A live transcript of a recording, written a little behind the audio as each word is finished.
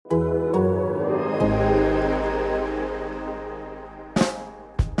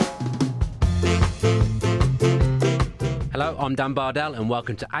I'm Dan Bardell and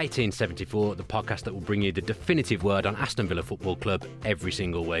welcome to 1874, the podcast that will bring you the definitive word on Aston Villa Football Club every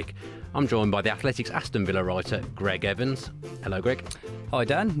single week. I'm joined by the Athletics Aston Villa writer, Greg Evans. Hello, Greg. Hi,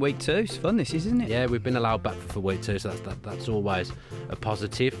 Dan. Week 2. It's fun, this, isn't it? Yeah, we've been allowed back for week 2, so that's always a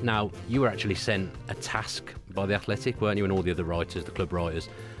positive. Now, you were actually sent a task by the Athletic, weren't you, and all the other writers, the club writers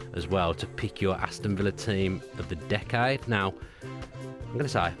as well, to pick your Aston Villa team of the decade. Now, I'm going to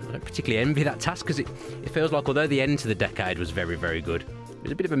say, I don't particularly envy that task because it feels like although the end to the decade was very, very good, it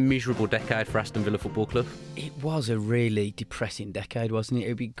was a bit of a miserable decade for Aston Villa Football Club. It was a really depressing decade, wasn't it? It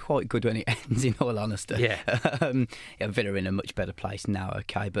would be quite good when it ends, in all honesty. Yeah. Villa are in a much better place now,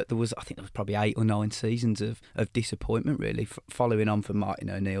 okay, but I think there was probably 8 or 9 seasons of disappointment, really, following on from Martin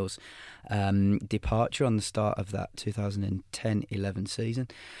O'Neill's departure on the start of that 2010-11 season.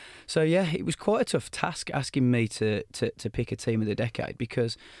 So, yeah, it was quite a tough task asking me to pick a team of the decade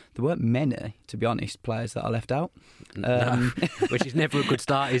because there weren't many, to be honest, players that I left out. No, which is never a good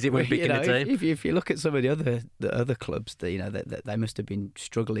start, is it, when picking a team? If you look at some of the other clubs, they must have been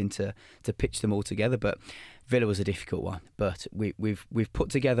struggling to pitch them all together. But Villa was a difficult one. But we've put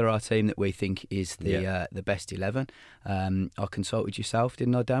together our team that we think is the best 11. I consulted yourself,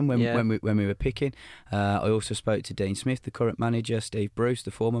 didn't I, Dan, when we were picking. I also spoke to Dean Smith, the current manager, Steve Bruce,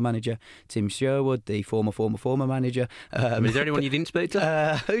 the former manager, Tim Sherwood, the former manager. Is there anyone you didn't speak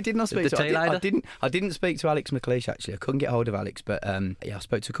to? Who didn't I speak to? I didn't speak to Alex McLeish, actually. I couldn't get hold of Alex, but I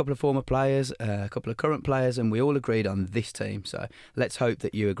spoke to a couple of former players, a couple of current players, and we all agreed on this team. So let's hope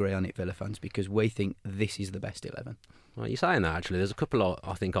that you agree on it, Villa fans, because we think this is the best 11. Well, you're saying that, actually. There's a couple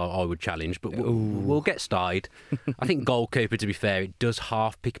I think I would challenge, but we'll get started. I think goalkeeper, to be fair, it does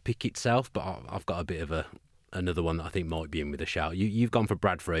half pick itself, but I've got a bit of another one that I think might be in with a shout. You've gone for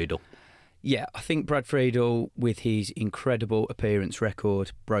Brad Friedel. Yeah, I think Brad Friedel, with his incredible appearance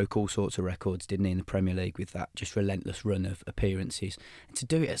record, broke all sorts of records, didn't he, in the Premier League with that just relentless run of appearances. And to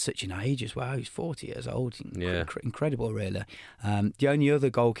do it at such an age as well, he's 40 years old. Incredible, really. The only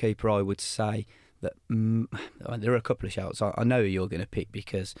other goalkeeper I would say that there are a couple of shouts. I know who you're going to pick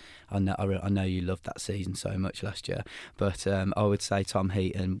because I know you loved that season so much last year. But I would say Tom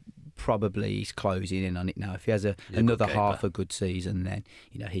Heaton. Probably he's closing in on it now. If he has another half a good season, then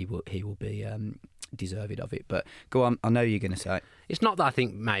he will be deserved of it. But go on, I know you're going to say it. It's not that I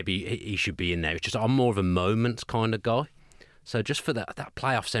think maybe he should be in there. It's just I'm more of a moments kind of guy. So just for that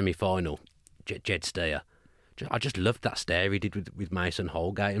playoff semi-final, Jed Steer, I just loved that stare he did with Mason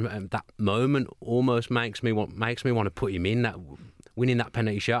Holgate, and that moment almost makes me want to put him in. That winning that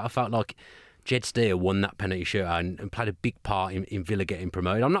penalty shot, I felt like Jed Steer won that penalty shootout and played a big part in Villa getting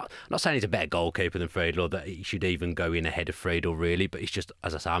promoted. I'm not saying he's a better goalkeeper than Friedel or that he should even go in ahead of Friedel, really, but it's just,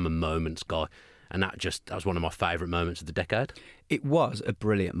 as I say, I'm a moments guy. And that was one of my favourite moments of the decade. It was a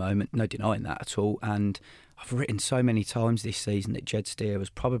brilliant moment, no denying that at all. And I've written so many times this season that Jed Steer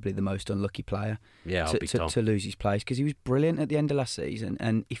was probably the most unlucky player to lose his place, because he was brilliant at the end of last season.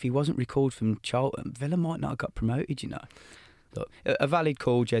 And if he wasn't recalled from Charlton, Villa might not have got promoted, Look, a valid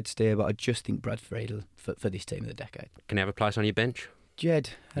call, Jed Steer, but I just think Brad Friedel for this team of the decade. Can he have a place on your bench? Jed.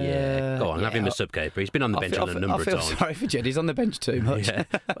 Go on, have him as sub-keeper. He's been on the bench a number of times. I feel sorry for Jed, he's on the bench too much. Yeah.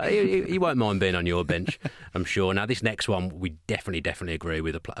 he won't mind being on your bench, I'm sure. Now, this next one, we definitely agree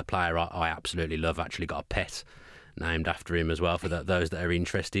with. A player I absolutely love, actually got a pet named after him as well, for those that are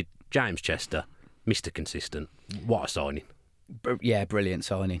interested. James Chester, Mr. Consistent. What a signing. Yeah, brilliant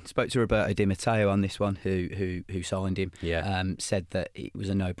signing. Spoke to Roberto Di Matteo on this one, who signed him. Yeah. Said that it was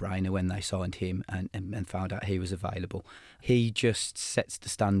a no-brainer when they signed him and found out he was available. He just sets the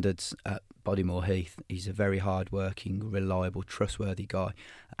standards at Bodymoor Heath. He's a very hard-working, reliable, trustworthy guy,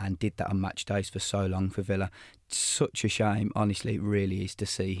 and did that on match days for so long for Villa. Such a shame, honestly, it really is, to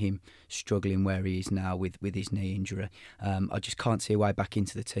see him struggling where he is now with his knee injury. I just can't see a way back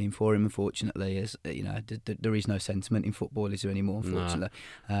into the team for him, unfortunately. As there is no sentiment in football, is there, anymore, unfortunately?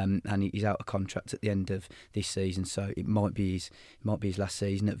 No. And he's out of contract at the end of this season, so it might be his last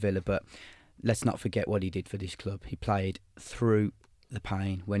season at Villa. But let's not forget what he did for this club. He played through the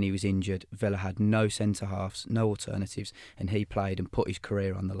pain when he was injured. Villa had no centre-halves, no alternatives, and he played and put his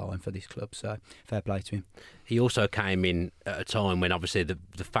career on the line for this club, so fair play to him. He also came in at a time when obviously the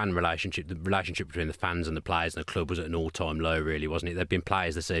fan relationship, the relationship between the fans and the players and the club was at an all-time low, really, wasn't it? There'd been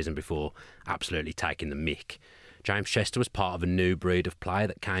players the season before absolutely taking the mick. James Chester was part of a new breed of player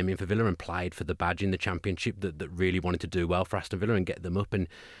that came in for Villa and played for the badge in the Championship that really wanted to do well for Aston Villa and get them up, and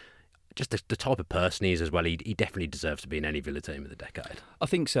just the type of person he is as well. He definitely deserves to be in any Villa team of the decade. I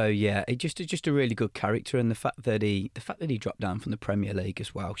think so. Yeah, he just a really good character, and the fact that he dropped down from the Premier League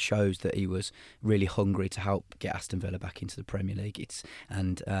as well shows that he was really hungry to help get Aston Villa back into the Premier League.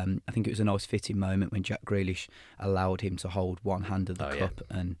 I think it was a nice fitting moment when Jack Grealish allowed him to hold one hand of the cup,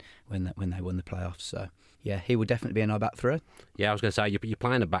 and when they won the playoffs. So yeah, he would definitely be in our back three. Yeah, I was going to say, you're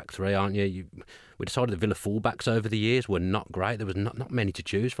playing a back three, aren't you? We decided the Villa fullbacks over the years were not great. There was not many to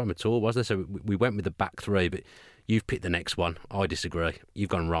choose from at all, was there? So we went with the back three, but you've picked the next one. I disagree. You've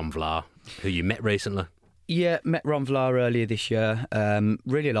gone Ron Vlaar, who you met recently. Yeah, met Ron Vlaar earlier this year.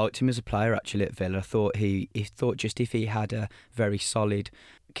 Really liked him as a player, actually, at Villa. I thought he thought just if he had a very solid,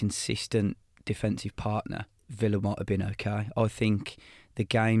 consistent defensive partner, Villa might have been okay. I think the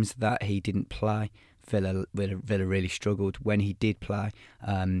games that he didn't play, Villa really struggled. When he did play,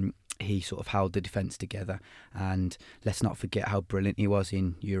 he sort of held the defence together. And let's not forget how brilliant he was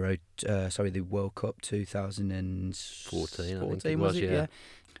in the World Cup 2014. I think it was, yeah.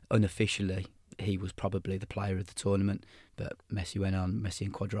 Unofficially, he was probably the player of the tournament, but Messi went on. Messi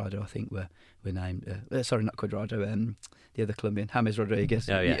and Cuadrado, I think, were named. Sorry, not Cuadrado. The other Colombian, James Rodriguez.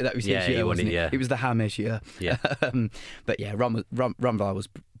 Oh yeah, that was his year, wasn't it? Yeah. It was the James year. Yeah. But yeah, Ron Vlaar was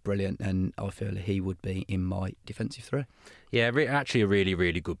brilliant, and I feel he would be in my defensive three. Yeah, actually a really,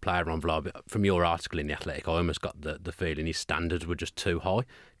 really good player, Ron Vlaar. But from your article in The Athletic, I almost got the feeling his standards were just too high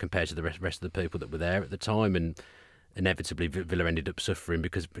compared to the rest of the people that were there at the time, and inevitably Villa ended up suffering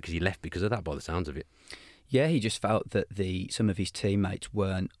because he left because of that, by the sounds of it. Yeah, he just felt that some of his teammates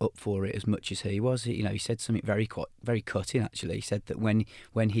weren't up for it as much as he was. He said something very cutting, actually. He said that when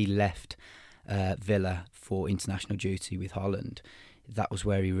he left Villa for international duty with Holland, that was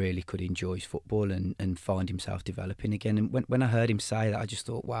where he really could enjoy his football and find himself developing again. And when I heard him say that, I just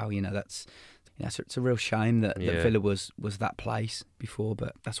thought, wow, it's a real shame that Villa was that place before,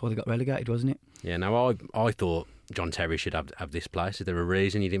 but that's why they got relegated, wasn't it? Yeah, now I thought John Terry should have this place. Is there a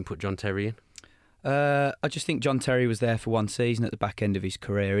reason you didn't put John Terry in? I just think John Terry was there for one season at the back end of his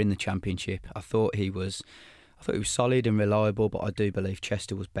career in the Championship. I thought he was solid and reliable, but I do believe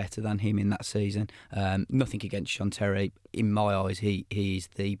Chester was better than him in that season. Nothing against John Terry. In my eyes, he is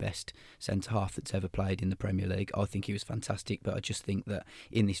the best centre-half that's ever played in the Premier League. I think he was fantastic, but I just think that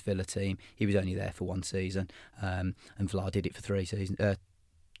in this Villa team, he was only there for one season, and Vlaar did it for 3 seasons.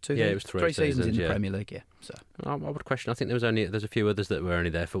 It was three seasons in the Premier League. Yeah, so I would question. I think there's a few others that were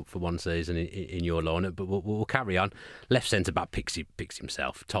only there for one season in your lineup, but we'll carry on. Left centre back picks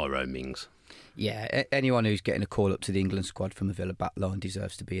himself, Tyrone Mings. Yeah, anyone who's getting a call up to the England squad from a Villa back line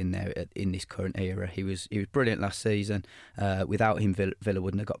deserves to be in there in this current era. He was brilliant last season. Without him, Villa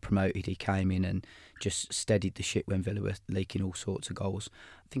wouldn't have got promoted. He came in and just steadied the ship when Villa were leaking all sorts of goals.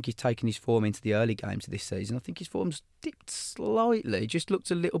 I think he's taken his form into the early games of this season. I think his form's dipped slightly. Just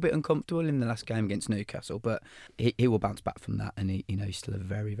looked a little bit uncomfortable in the last game against Newcastle, but he will bounce back from that, and he's still a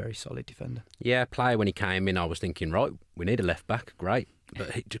very, very solid defender. Yeah, player when he came in, I was thinking, right, we need a left back, great.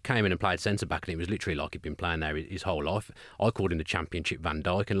 But he just came in and played centre back, and it was literally like he'd been playing there his whole life. I called him the Championship Van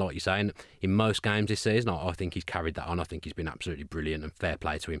Dijk, and like you're saying, in most games this season, I think he's carried that on. I think he's been absolutely brilliant, and fair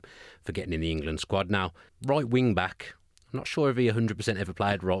play to him for getting in the England squad. Now, right wing back, I'm not sure if he 100% ever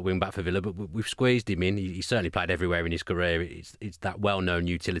played right wing back for Villa, but we've squeezed him in. He certainly played everywhere in his career. It's that well-known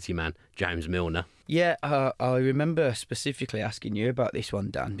utility man, James Milner. Yeah, I remember specifically asking you about this one,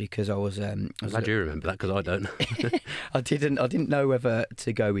 Dan, because I was glad you remember that, because I don't. I didn't know whether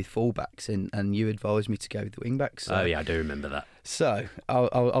to go with fullbacks, and you advised me to go with the wingbacks. So. Oh yeah, I do remember that. So I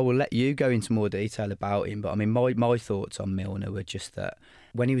will let you go into more detail about him, but I mean, my thoughts on Milner were just that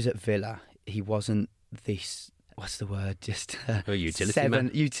when he was at Villa, he wasn't this. What's the word? Just a utility man.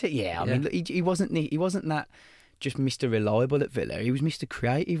 I mean, look, he wasn't that just Mr. Reliable at Villa. He was Mr.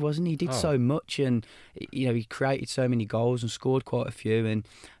 Creative, wasn't he? He did so much, and he created so many goals and scored quite a few. And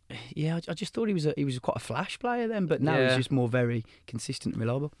yeah, I just thought he was quite a flash player then, but now he's just more very consistent and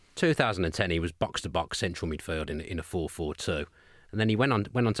reliable. 2010, he was box to box central midfield in a 4-4-2, and then he went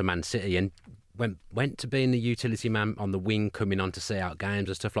on to Man City and went to being the utility man on the wing, coming on to see out games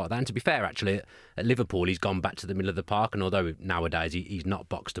and stuff like that. And to be fair, actually, at Liverpool, he's gone back to the middle of the park, and although nowadays he's not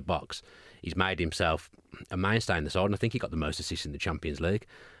box to box, he's made himself a mainstay in the side, and I think he got the most assists in the Champions League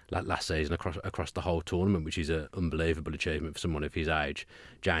last season across the whole tournament, which is an unbelievable achievement for someone of his age,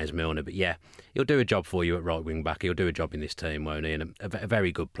 James Milner. But yeah, he'll do a job for you at right wing back. He'll do a job in this team, won't he? And a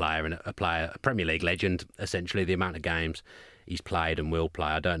very good player, and a Premier League legend, essentially. The amount of games he's played and will play,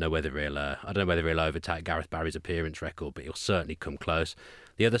 I don't know whether he'll overtake Gareth Barry's appearance record, but he'll certainly come close.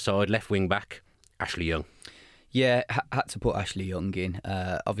 The other side, left wing back, Ashley Young. Yeah, had to put Ashley Young in.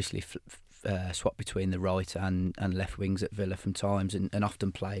 Obviously, swapped between the right and left wings at Villa from times, and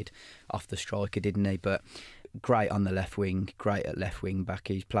often played off the striker, didn't he? But great on the left wing, great at left wing back.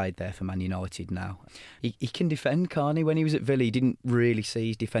 He's played there for Man United now. He can defend, can't he? When he was at Villa, he didn't really see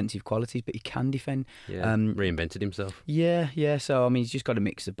his defensive qualities, but he can defend. Yeah, reinvented himself. Yeah. So I mean, he's just got a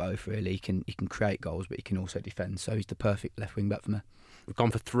mix of both. Really, he can create goals, but he can also defend. So he's the perfect left wing back for me. We've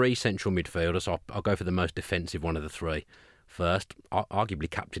gone for 3 central midfielders. So I'll go for the most defensive one of the 3 first. Arguably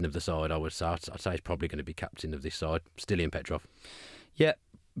captain of the side, I would say. I'd say he's probably going to be captain of this side. Stiliyan Petrov. Yeah.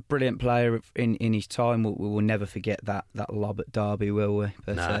 Brilliant player in his time. We will never forget that lob at Derby, will we?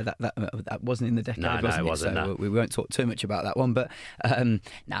 But no. That wasn't in the decade, no, wasn't it? Wasn't, so no. we won't talk too much about that one. But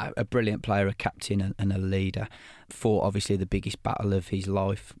no, a brilliant player, a captain and a leader. Fought obviously the biggest battle of his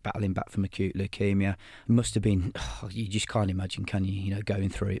life, battling back from acute leukemia. It must have been, you just can't imagine, can you? You know, going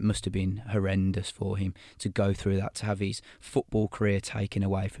through it. It must have been horrendous for him to go through that, to have his football career taken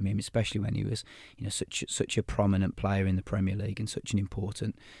away from him, especially when he was, you know, such a prominent player in the Premier League and such an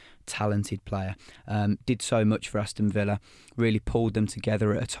important, talented player. Did so much for Aston Villa, really pulled them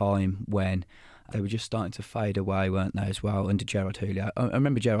together at a time when they were just starting to fade away, weren't they, as well, under Gerard Houllier. I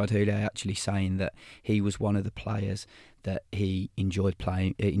remember Gerard Houllier actually saying that he was one of the players that he enjoyed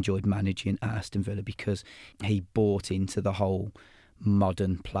managing at Aston Villa because he bought into the whole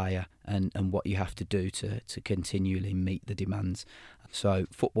modern player and what you have to do to continually meet the demands. So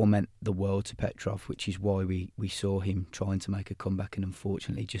football meant the world to Petrov, which is why we saw him trying to make a comeback and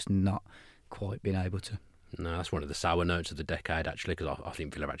unfortunately just not quite been able to. No, that's one of the sour notes of the decade, actually, because I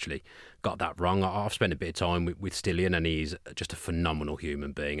think Villa actually got that wrong. I've spent a bit of time with Stiliyan, and he's just a phenomenal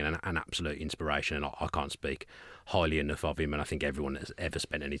human being and an absolute inspiration, and I can't speak highly enough of him, and I think everyone that's ever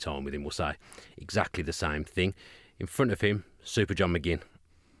spent any time with him will say exactly the same thing. In front of him, Super John McGinn.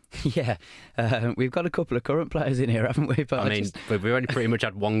 Yeah, we've got a couple of current players in here, haven't we? But I mean, we've only pretty much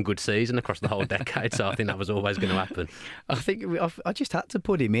had one good season across the whole decade, so I think that was always going to happen. I think I just had to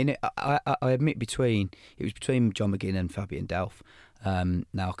put him in. I admit it was between John McGinn and Fabian Delph.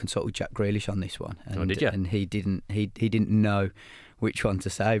 Now I consulted Jack Grealish on this one, and, did you? And he didn't know which one to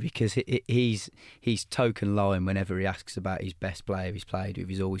say because he's token line whenever he asks about his best player he's played with.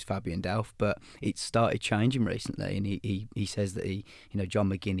 He's always Fabian Delph, but it's started changing recently, and he says that John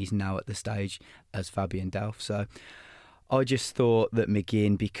McGinn is now at the stage as Fabian Delph. So I just thought that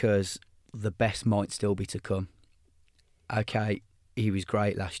McGinn, because the best might still be to come. Okay, he was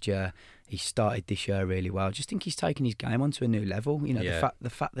great last year. He started this year really well. I just think he's taken his game onto a new level. You know, yeah.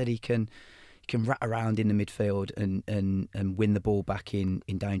 the fact that he can rat around in the midfield and win the ball back in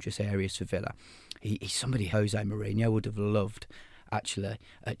dangerous areas for Villa. He's somebody Jose Mourinho would have loved actually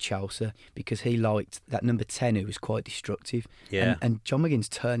at Chelsea because he liked that number 10 who was quite destructive. Yeah. And John McGinn's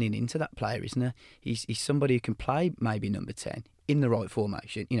turning into that player, isn't he? He's somebody who can play maybe number 10 in the right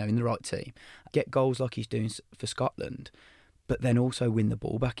formation, in the right team, get goals like he's doing for Scotland, but then also win the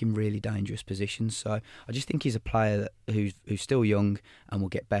ball back in really dangerous positions. So I just think he's a player who's still young and will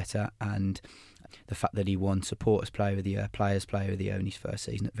get better. And the fact that he won Supporters Player of the Year, Players Player of the Year in his first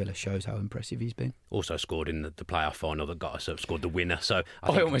season at Villa shows how impressive he's been. Also scored in the playoff final that got us up, scored the winner. So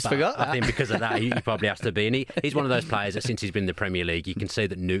I almost forgot that. I think because of that, he probably has to be. And he's one of those players that since he's been in the Premier League, you can see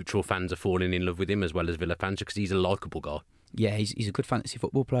that neutral fans are falling in love with him as well as Villa fans because he's a likeable guy. Yeah, he's a good fantasy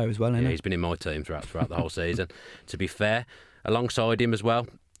football player as well, isn't he? He's been in my team throughout the whole season. To be fair, alongside him as well,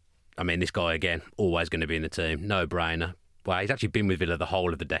 I mean, this guy, again, always going to be in the team. No-brainer. Well, he's actually been with Villa the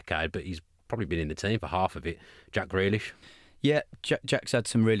whole of the decade, but he's probably been in the team for half of it. Jack Grealish. Yeah, Jack's had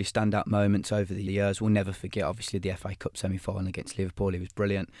some really standout moments over the years. We'll never forget, obviously, the FA Cup semi-final against Liverpool. He was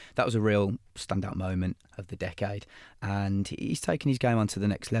brilliant. That was a real standout moment of the decade. And he's taken his game on to the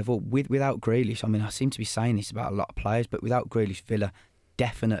next level. Without Grealish, I mean, I seem to be saying this about a lot of players, but without Grealish, Villa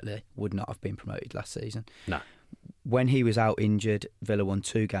definitely would not have been promoted last season. No. When he was out injured, Villa won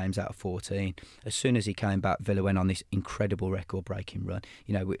 2 games out of 14. As soon as he came back, Villa went on this incredible record-breaking run.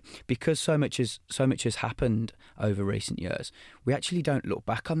 Because so much has happened over recent years, we actually don't look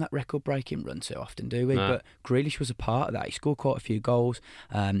back on that record-breaking run so often, do we? No. But Grealish was a part of that. He scored quite a few goals.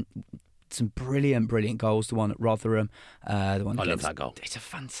 Some brilliant goals. The one at Rotherham, the one I against, love that goal. It's a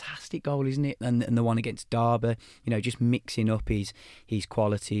fantastic goal, isn't it? And the one against Derby. Just mixing up his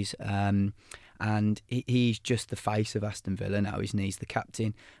qualities. And he's just the face of Aston Villa now, isn't he? He's the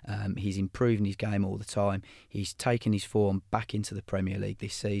captain. He's improving his game all the time. He's taken his form back into the Premier League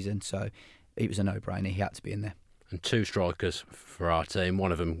this season, so it was a no-brainer. He had to be in there. And 2 strikers for our team,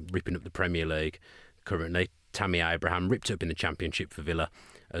 one of them ripping up the Premier League currently. Tammy Abraham ripped up in the Championship for Villa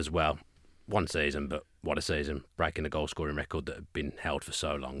as well. 1 season, but what a season, breaking the goal-scoring record that had been held for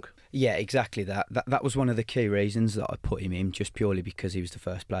so long. Yeah, exactly that. That was one of the key reasons that I put him in, just purely because he was the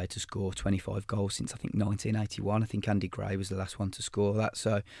first player to score 25 goals since, I think, 1981. I think Andy Gray was the last one to score that.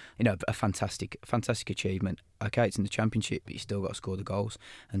 So, a fantastic achievement. Okay, it's in the Championship, but you still got to score the goals.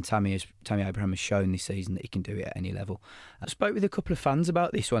 And Tammy Abraham has shown this season that he can do it at any level. I spoke with a couple of fans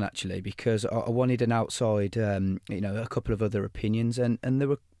about this one, actually, because I wanted an outside, a couple of other opinions, and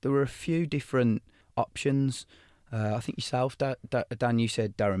there were a few different options. I think yourself, Dan, you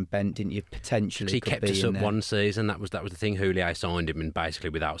said Darren Bent, didn't you? Potentially, he kept us up one season. That was the thing. Houllier signed him, and basically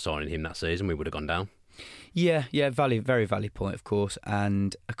without signing him that season, we would have gone down. Yeah, very valid point, of course.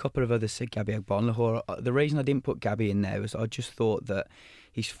 And a couple of others said Gabby Agbonlahor. The reason I didn't put Gabby in there was I just thought that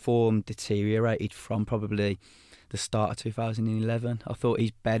his form deteriorated from probably the start of 2011. I thought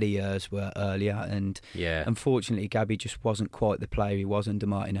his better years were earlier, and unfortunately Gabby just wasn't quite the player he was under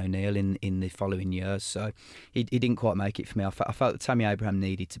Martin O'Neill in the following years, so he didn't quite make it for me. I felt that Tammy Abraham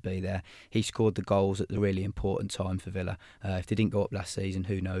needed to be there. He scored the goals at the really important time for Villa. If they didn't go up last season,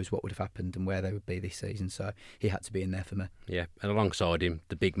 who knows what would have happened and where they would be this season, so he had to be in there for me. Yeah, and alongside him,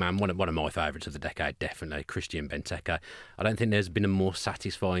 the big man, one of my favourites of the decade, definitely, Christian Benteke. I don't think there's been a more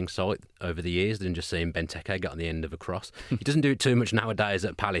satisfying sight over the years than just seeing Benteke get on the end of a cross. He doesn't do it too much nowadays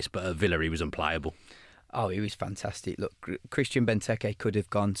at Palace, but at Villa he was unplayable. Oh, he was fantastic. Look, Christian Benteke could have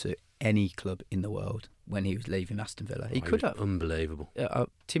gone to any club in the world when he was leaving Aston Villa. He could have. Unbelievable.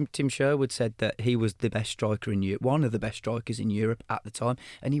 Tim Sherwood said that he was the best striker in Europe, one of the best strikers in Europe at the time,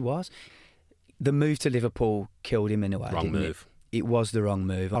 and he was. The move to Liverpool killed him in a way. Wrong move. It was the wrong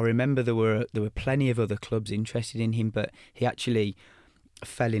move. I remember there were plenty of other clubs interested in him, but he actually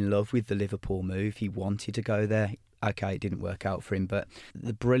fell in love with the Liverpool move. He wanted to go there. Okay, it didn't work out for him, but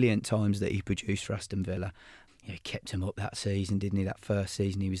the brilliant times that he produced for Aston Villa, he kept him up that season, didn't he? That first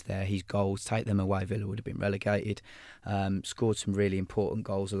season he was there. His goals, take them away, Villa would have been relegated. Scored some really important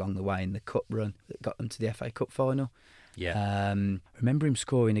goals along the way in the cup run that got them to the FA Cup final. Yeah. Remember him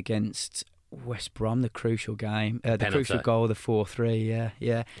scoring against West Brom, the crucial game, the crucial goal, the 4-3.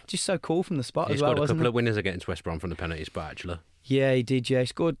 Yeah. Just so cool from the spot as well. He scored a couple of winners against West Brom from the penalty spot, actually. Yeah, he did. Yeah, he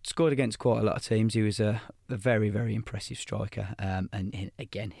scored against quite a lot of teams. He was a very, very impressive striker. And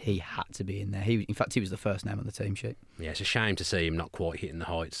again, he had to be in there. In fact, he was the first name on the team sheet. Yeah, it's a shame to see him not quite hitting the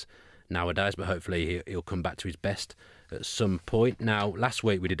heights nowadays, but hopefully he'll come back to his best at some point. Now, last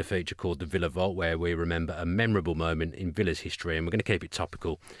week we did a feature called The Villa Vault, where we remember a memorable moment in Villa's history, and we're going to keep it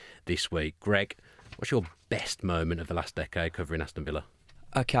topical this week. Greg, what's your best moment of the last decade covering Aston Villa?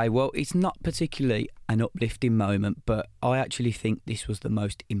 Okay, well, it's not particularly an uplifting moment, but I actually think this was the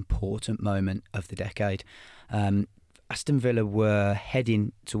most important moment of the decade. Aston Villa were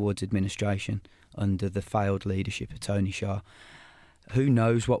heading towards administration under the failed leadership of Tony Shah. Who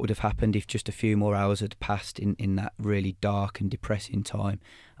knows what would have happened if just a few more hours had passed in that really dark and depressing time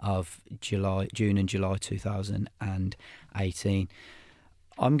of June and July 2018.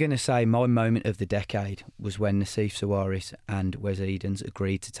 I'm going to say my moment of the decade was when Nassif Sawiris and Wes Edens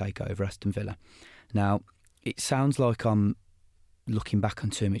agreed to take over Aston Villa. Now, it sounds like I'm looking back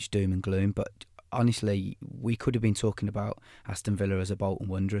on too much doom and gloom, but honestly, we could have been talking about Aston Villa as a Bolton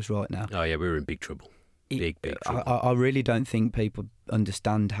Wanderers right now. Oh yeah, we were in big trouble. Big trouble. I really don't think people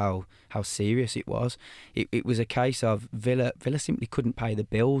understand how serious it was. It was a case of Villa simply couldn't pay the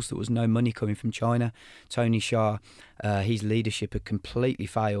bills. There was no money coming from China. Tony Shah, his leadership had completely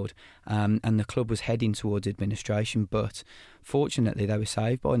failed, and the club was heading towards administration. But fortunately, they were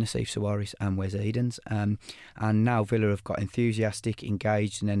saved by Nassif Sawiris and Wes Edens. And now Villa have got enthusiastic,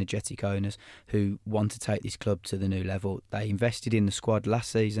 engaged and energetic owners who want to take this club to the new level. They invested in the squad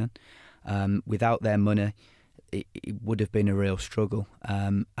last season. Without their money, it would have been a real struggle.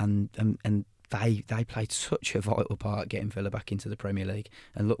 And they played such a vital part getting Villa back into the Premier League.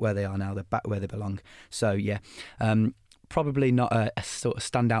 And look where they are now; they're back where they belong. So yeah, probably not a sort of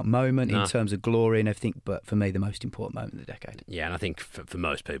standout moment in terms of glory and everything, but for me, the most important moment of the decade. Yeah, and I think for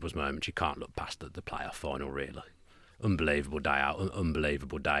most people's moments, you can't look past the playoff final, really. Unbelievable day out,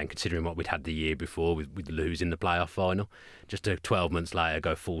 unbelievable day, and considering what we'd had the year before with losing the playoff final, just 12 months later,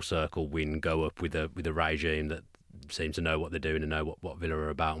 go full circle, win, go up with a regime that seems to know what they're doing and know what Villa are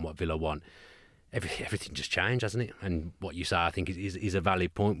about and what Villa want. Everything just changed, hasn't it? And what you say, I think, is a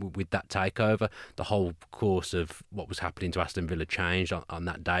valid point with that takeover. The whole course of what was happening to Aston Villa changed on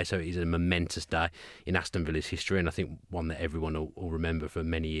that day, so it is a momentous day in Aston Villa's history, and I think one that everyone will remember for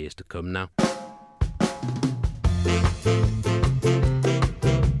many years to come now.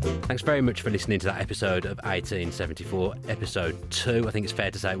 Thanks very much for listening to that episode of 1874, episode 2. I think it's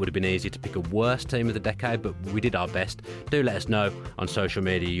fair to say it would have been easier to pick a worse team of the decade, but we did our best. Do let us know on social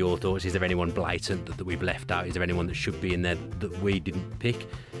media your thoughts. Is there anyone blatant that we've left out? Is there anyone that should be in there that we didn't pick?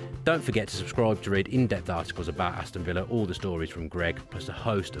 Don't forget to subscribe to read in-depth articles about Aston Villa, all the stories from Greg, plus a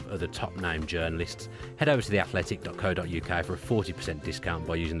host of other top-name journalists. Head over to theathletic.co.uk for a 40% discount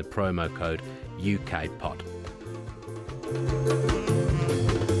by using the promo code UKPOD.